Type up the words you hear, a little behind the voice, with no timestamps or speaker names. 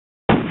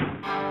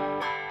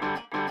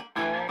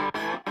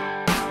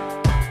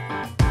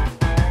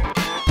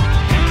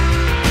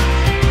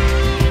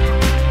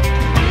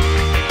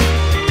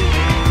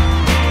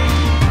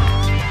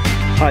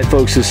Hi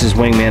folks, this is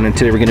Wingman, and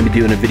today we're going to be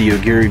doing a video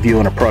gear review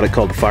on a product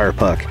called the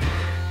Firepuck.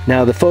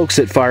 Now the folks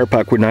at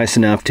Firepuck were nice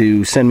enough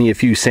to send me a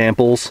few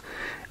samples,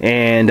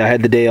 and I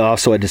had the day off,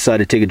 so I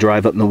decided to take a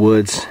drive up in the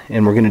woods,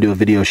 and we're going to do a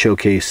video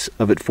showcase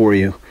of it for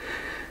you.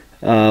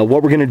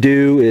 What we're going to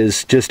do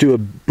is just do a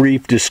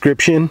brief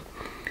description,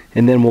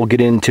 and then we'll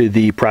get into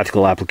the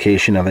practical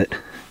application of it.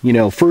 You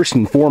know, first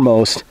and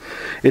foremost,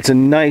 it's a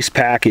nice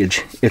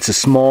package. It's a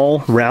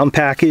small, round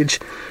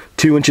package,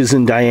 2 inches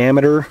in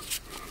diameter.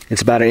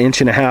 It's about 1.5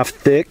 inches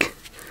thick.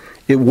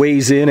 It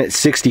weighs in at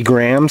 60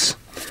 grams.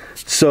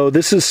 So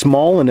this is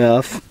small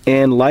enough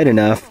and light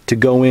enough to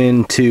go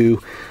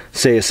into,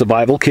 say, a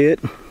survival kit.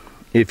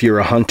 If you're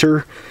a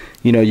hunter,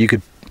 you know, you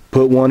could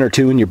put 1 or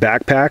 2 in your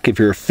backpack. If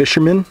you're a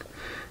fisherman,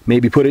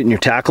 maybe put it in your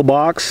tackle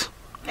box.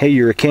 Hey,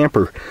 you're a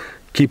camper,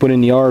 keep one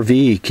in the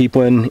RV, keep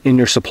one in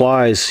your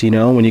supplies, you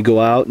know, when you go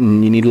out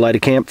and you need to light a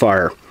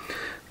campfire.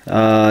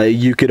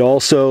 You could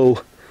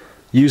also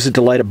use it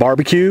to light a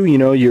barbecue, you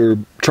know, your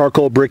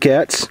charcoal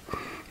briquettes.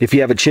 If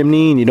you have a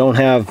chimney and you don't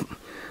have,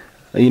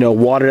 you know,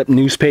 wadded up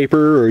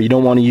newspaper, or you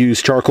don't want to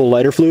use charcoal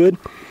lighter fluid,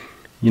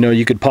 you know,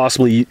 you could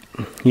possibly,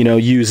 you know,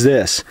 use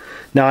this.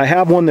 Now I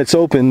have one that's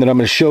open that I'm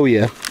going to show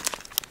you,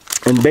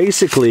 and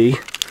basically,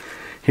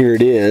 here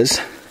it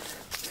is.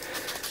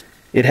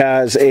 It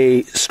has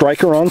a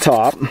striker on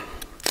top,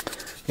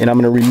 and I'm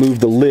going to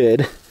remove the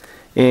lid,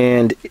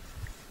 and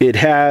it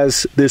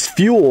has this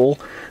fuel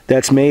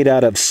that's made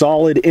out of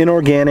solid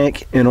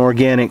inorganic and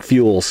organic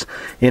fuels,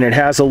 and it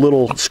has a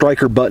little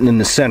striker button in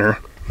the center.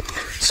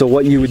 So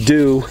what you would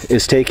do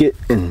is take it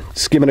and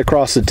skim it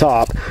across the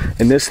top,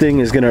 and this thing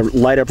is going to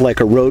light up like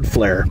a road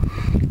flare.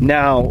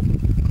 Now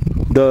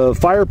the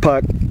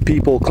Firepuck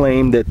people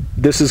claim that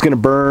this is going to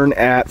burn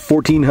at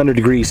 1400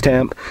 degrees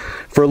temp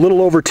for a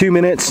little over 2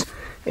 minutes,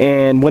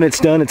 and when it's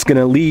done, it's going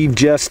to leave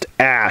just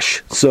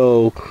ash.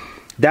 So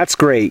that's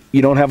great.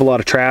 You don't have a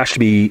lot of trash to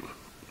be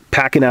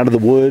packing out of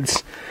the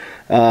woods.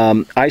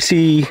 I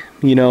see,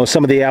 you know,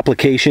 some of the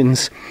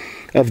applications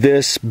of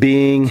this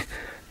being,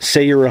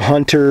 say you're a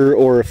hunter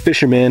or a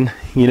fisherman,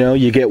 you know,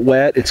 you get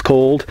wet, it's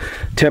cold,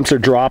 temps are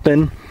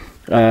dropping,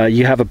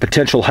 you have a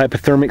potential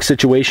hypothermic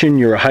situation,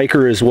 you're a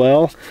hiker as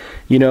well.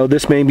 You know,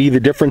 this may be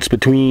the difference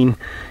between,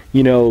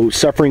 you know,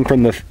 suffering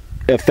from the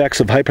effects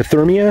of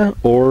hypothermia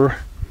or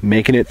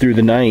making it through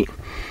the night.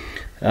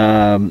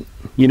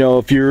 You know,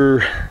 if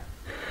you're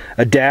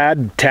a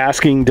dad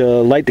tasking to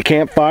light the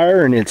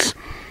campfire and it's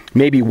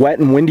maybe wet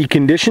and windy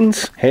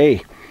conditions,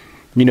 hey,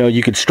 you know,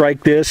 you could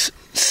strike this,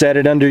 set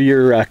it under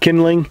your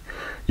kindling,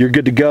 you're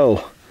good to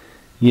go.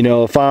 You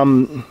know, if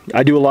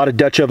I do a lot of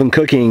Dutch oven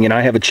cooking, and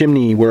I have a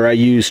chimney where I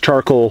use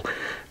charcoal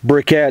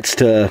briquettes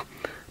to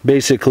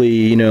basically,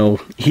 you know,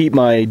 heat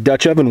my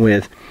Dutch oven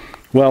with.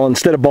 Well,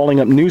 instead of balling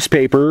up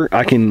newspaper,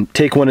 I can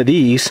take one of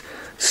these,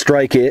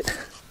 strike it,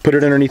 put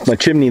it underneath my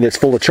chimney that's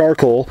full of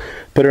charcoal,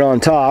 put it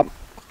on top,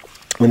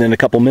 within a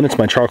couple minutes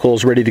my charcoal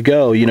is ready to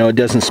go. You know, it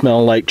doesn't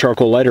smell like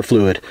charcoal lighter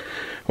fluid,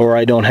 or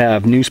I don't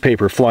have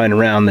newspaper flying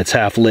around that's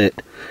half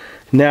lit.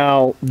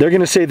 Now they're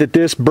going to say that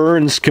this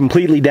burns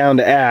completely down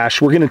to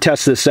ash. We're going to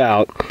test this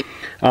out.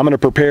 I'm going to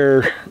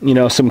prepare, you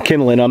know, some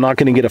kindling. I'm not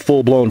going to get a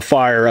full-blown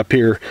fire up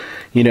here,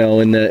 you know,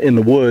 in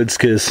the woods,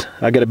 because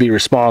I got to be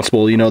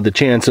responsible, you know, the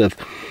chance of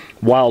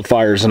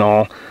wildfires and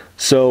all.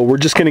 So we're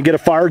just going to get a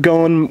fire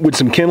going with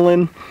some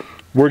kindling.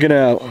 We're going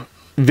to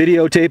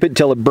videotape it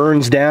till it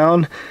burns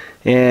down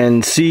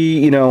and see,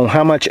 you know,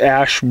 how much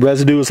ash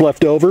residue is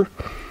left over,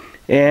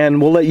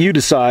 and we'll let you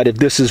decide if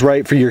this is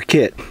right for your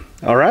kit.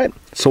 All right,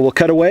 so we'll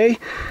cut away,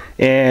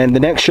 and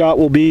the next shot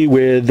will be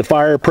with the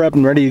fire prepped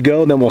and ready to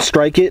go, and then we'll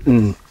strike it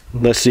and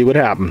let's see what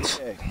happens.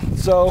 Okay,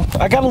 so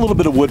I got a little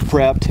bit of wood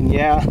prepped, and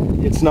yeah,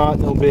 it's not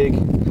no big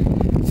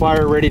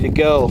fire ready to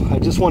go. I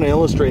just want to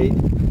illustrate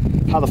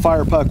how the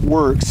Firepuck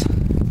works.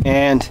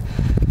 And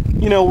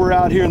you know, we're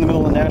out here in the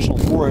middle of the national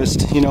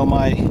forest. You know,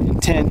 my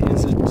intent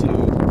isn't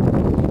to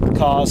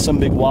cause some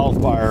big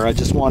wildfire. I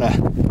just want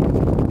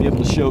to be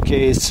able to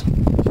showcase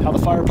how the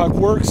Firepuck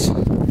works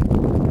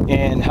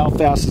and how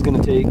fast it's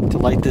going to take to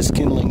light this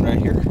kindling right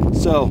here.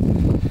 So,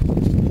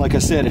 like I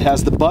said, it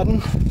has the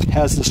button, it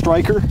has the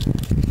striker.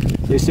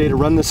 They say to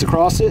run this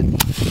across it, and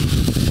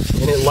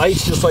it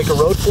lights just like a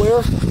road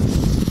flare.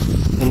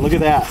 And look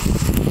at that.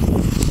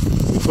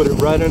 We put it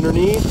right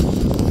underneath,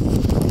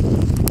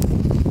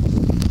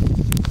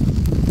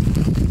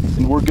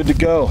 and we're good to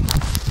go.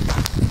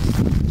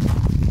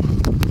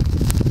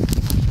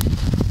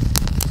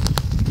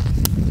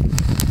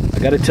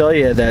 I gotta tell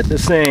you that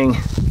this thing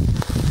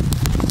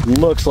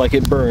looks like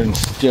it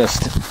burns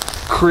just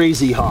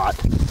crazy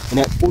hot, and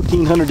at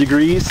 1400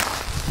 degrees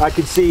I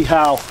could see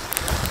how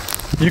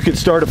you could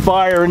start a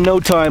fire in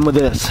no time with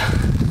this.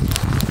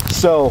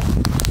 So,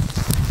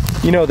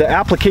 you know, the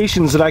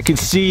applications that I could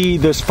see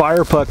this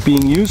Firepuck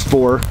being used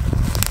for,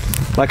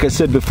 like I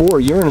said before,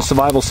 you're in a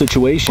survival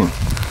situation.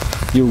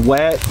 You're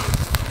wet,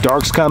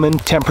 dark's coming,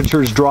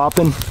 temperature's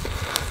dropping,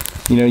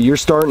 you know, you're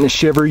starting to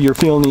shiver, you're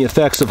feeling the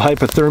effects of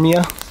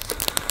hypothermia.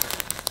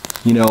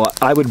 You know,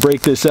 I would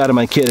break this out of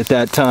my kit at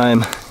that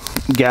time,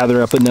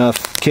 gather up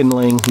enough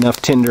kindling,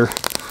 enough tinder,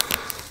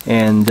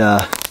 and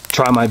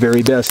try my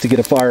very best to get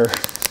a fire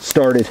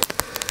started.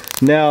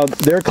 Now,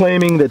 they're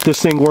claiming that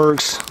this thing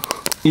works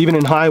even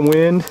in high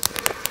wind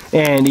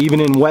and even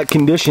in wet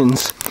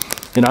conditions,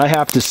 and I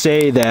have to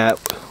say that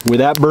with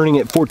that burning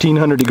at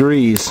 1400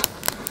 degrees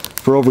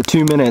for over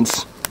 2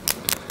 minutes,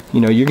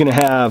 you know, you're gonna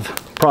have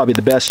probably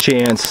the best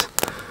chance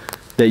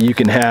that you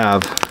can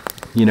have,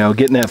 you know,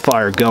 getting that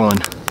fire going.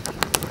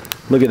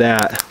 Look at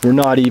that. We're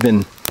not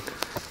even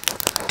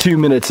 2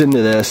 minutes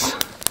into this,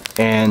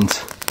 and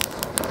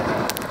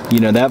you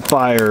know, that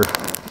fire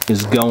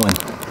is going.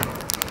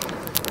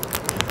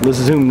 Let's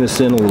zoom this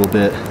in a little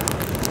bit.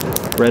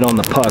 Right on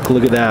the puck.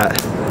 Look at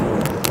that.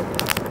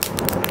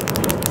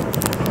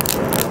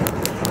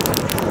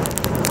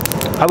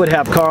 I would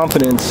have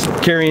confidence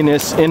carrying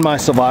this in my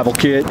survival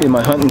kit, in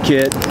my hunting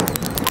kit,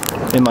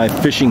 in my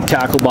fishing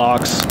tackle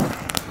box.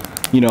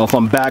 You know, if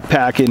I'm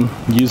backpacking,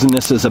 using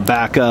this as a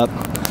backup.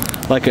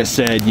 Like I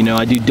said, you know,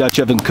 I do Dutch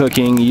oven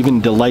cooking,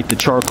 even to light the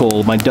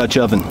charcoal, my Dutch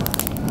oven.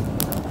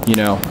 You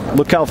know,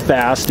 look how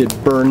fast it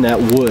burned that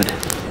wood.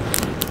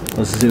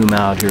 Let's zoom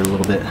out here a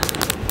little bit.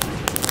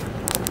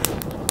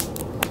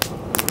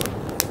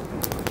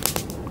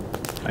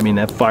 I mean,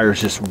 that fire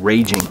is just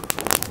raging.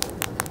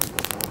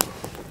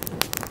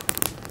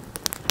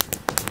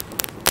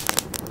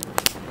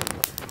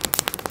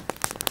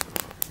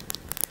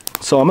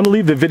 So I'm going to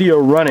leave the video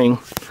running,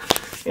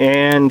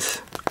 and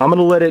I'm going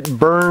to let it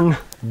burn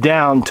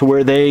down to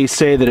where they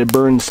say that it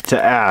burns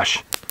to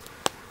ash.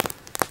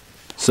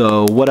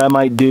 So what I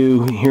might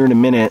do here in a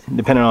minute,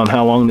 depending on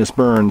how long this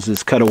burns,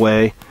 is cut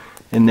away,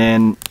 and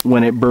then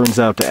when it burns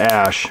out to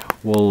ash,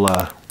 we'll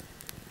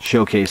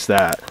showcase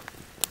that.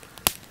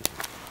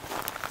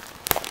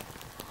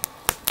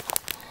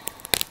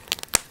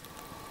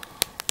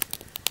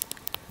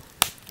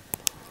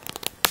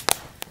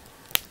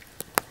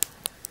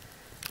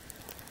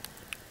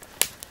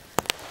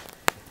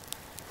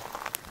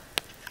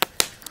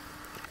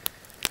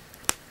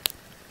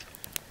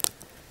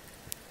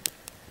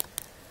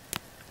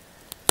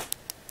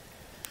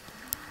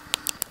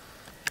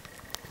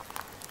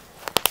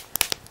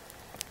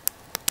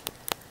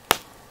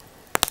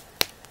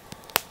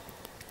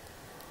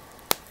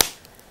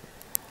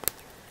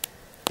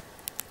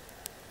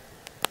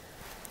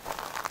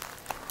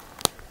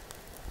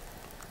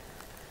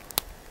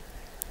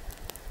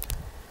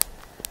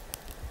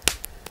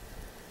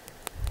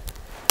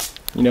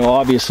 You know,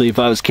 obviously if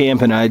I was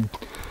camping, I'd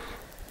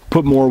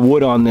put more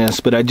wood on this,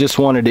 but I just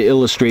wanted to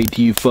illustrate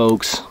to you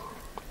folks,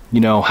 you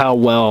know, how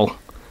well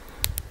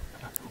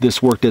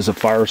this worked as a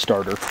fire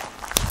starter.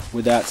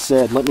 With that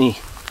said, let me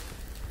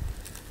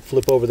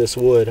flip over this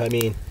wood. I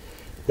mean,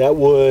 that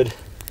wood,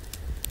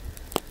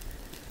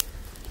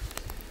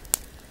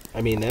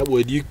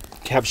 you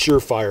have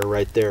surefire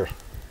right there.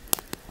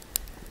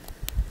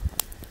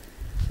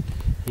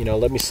 You know,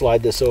 let me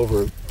slide this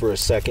over for a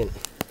second.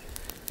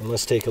 And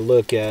let's take a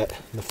look at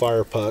the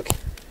fire puck,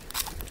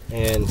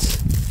 and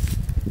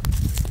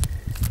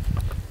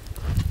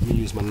let me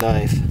use my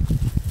knife.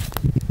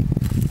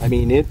 I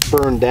mean, it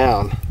burned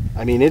down.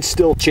 I mean, it's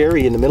still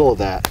cherry in the middle of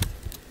that,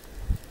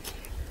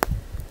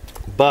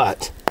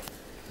 but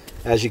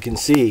as you can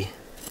see,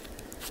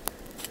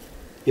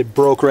 it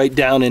broke right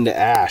down into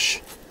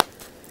ash.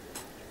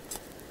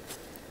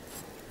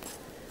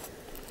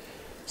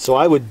 So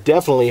I would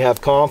definitely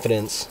have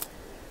confidence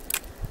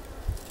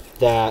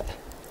that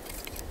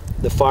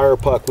the fire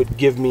puck would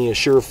give me a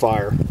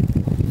surefire.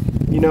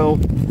 You know,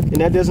 and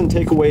that doesn't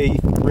take away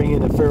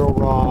bringing a ferro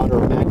rod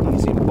or a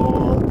magnesium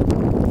bar,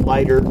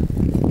 lighter,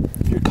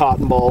 your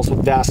cotton balls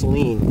with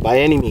Vaseline by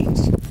any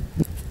means.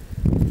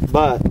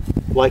 But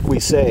like we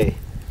say,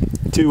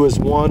 2 is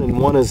 1 and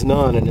 1 is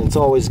none, and it's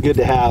always good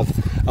to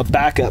have a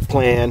backup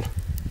plan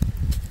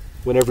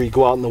whenever you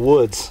go out in the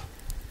woods.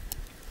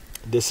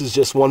 This is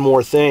just one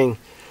more thing,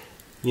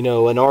 you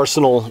know, an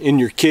arsenal in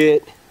your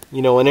kit,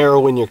 you know, an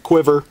arrow in your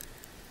quiver,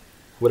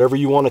 whatever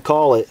you want to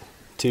call it,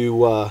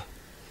 to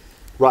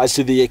rise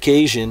to the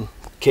occasion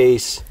in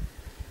case,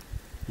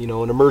 you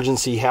know, an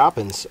emergency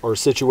happens or a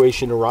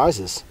situation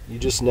arises. You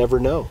just never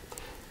know.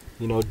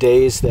 You know,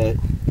 days that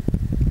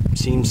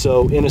seem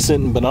so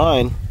innocent and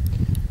benign,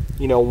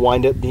 you know,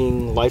 wind up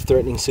being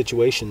life-threatening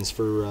situations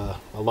for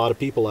a lot of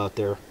people out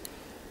there.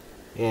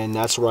 And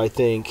that's where I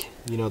think,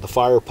 you know, the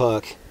fire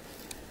puck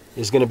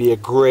is going to be a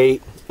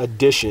great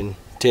addition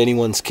to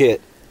anyone's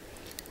kit.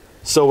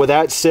 So with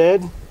that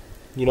said,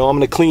 you know, I'm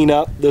going to clean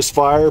up this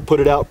fire,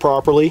 put it out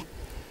properly,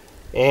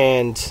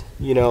 and,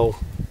 you know,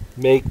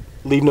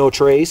 leave no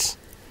trace.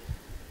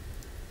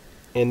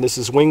 And this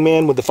is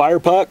Wingman with the fire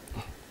puck.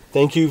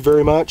 Thank you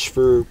very much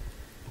for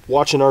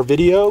watching our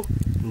video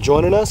and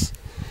joining us,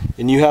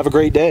 and you have a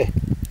great day.